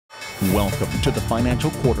Welcome to the Financial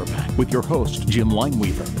Quarterback with your host, Jim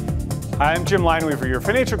Lineweaver. I'm Jim Lineweaver, your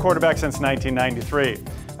financial quarterback since 1993.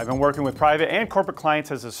 I've been working with private and corporate clients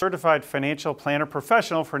as a certified financial planner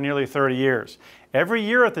professional for nearly 30 years. Every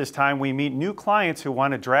year at this time, we meet new clients who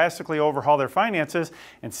want to drastically overhaul their finances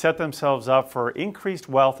and set themselves up for increased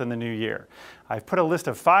wealth in the new year. I've put a list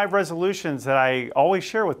of 5 resolutions that I always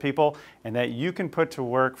share with people and that you can put to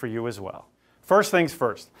work for you as well. First things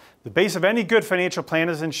first, the base of any good financial plan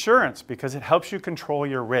is insurance because it helps you control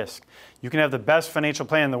your risk. You can have the best financial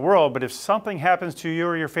plan in the world, but if something happens to you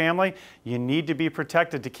or your family, you need to be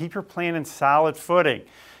protected to keep your plan in solid footing.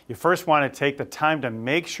 You first want to take the time to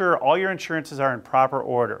make sure all your insurances are in proper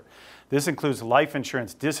order. This includes life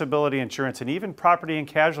insurance, disability insurance, and even property and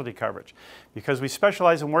casualty coverage. Because we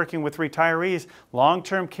specialize in working with retirees,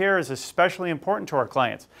 long-term care is especially important to our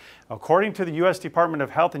clients. According to the U.S. Department of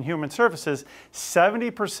Health and Human Services,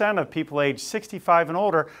 70% of people aged 65 and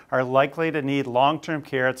older are likely to need long-term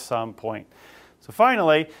care at some point. So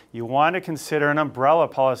finally, you want to consider an umbrella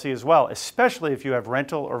policy as well, especially if you have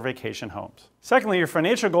rental or vacation homes. Secondly, your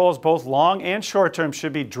financial goals, both long and short-term,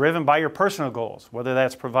 should be driven by your personal goals, whether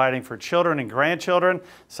that's providing for children and grandchildren,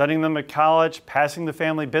 sending them to college, passing the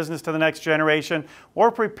family business to the next generation, or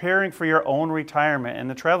preparing for your own retirement and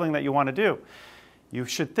the traveling that you want to do. You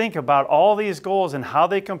should think about all these goals and how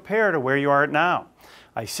they compare to where you are now.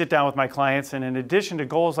 I sit down with my clients and in addition to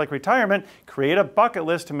goals like retirement, create a bucket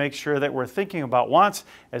list to make sure that we're thinking about wants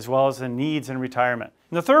as well as the needs in retirement.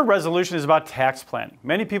 And the third resolution is about tax planning.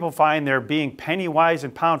 Many people find they're being penny wise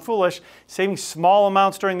and pound foolish, saving small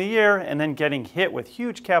amounts during the year and then getting hit with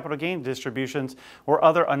huge capital gain distributions or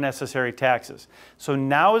other unnecessary taxes. So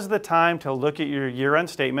now is the time to look at your year-end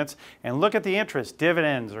statements and look at the interest,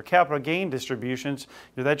 dividends, or capital gain distributions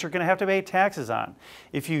that you're going to have to pay taxes on.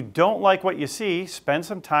 If you don't like what you see, spend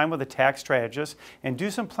some time with a tax strategist and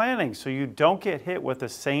do some planning so you don't get hit with the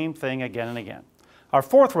same thing again and again. Our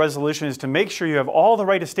fourth resolution is to make sure you have all the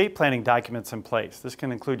right estate planning documents in place. This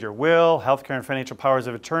can include your will, healthcare and financial powers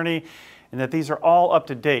of attorney, and that these are all up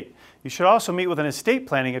to date. You should also meet with an estate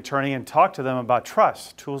planning attorney and talk to them about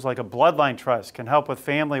trusts. Tools like a bloodline trust can help with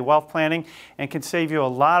family wealth planning and can save you a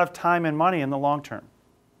lot of time and money in the long term.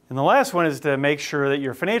 And the last one is to make sure that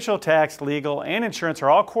your financial, tax, legal, and insurance are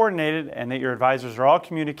all coordinated and that your advisors are all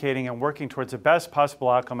communicating and working towards the best possible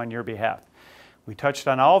outcome on your behalf. We touched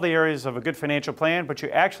on all the areas of a good financial plan, but you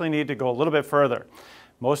actually need to go a little bit further.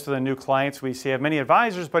 Most of the new clients we see have many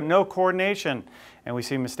advisors, but no coordination, and we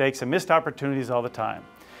see mistakes and missed opportunities all the time.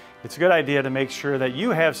 It's a good idea to make sure that you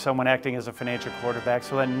have someone acting as a financial quarterback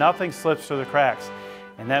so that nothing slips through the cracks.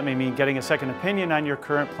 And that may mean getting a second opinion on your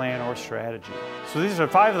current plan or strategy. So these are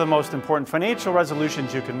 5 of the most important financial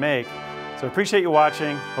resolutions you can make. So I appreciate you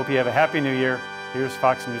watching. Hope you have a happy new year. Here's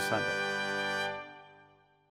Fox News Sunday.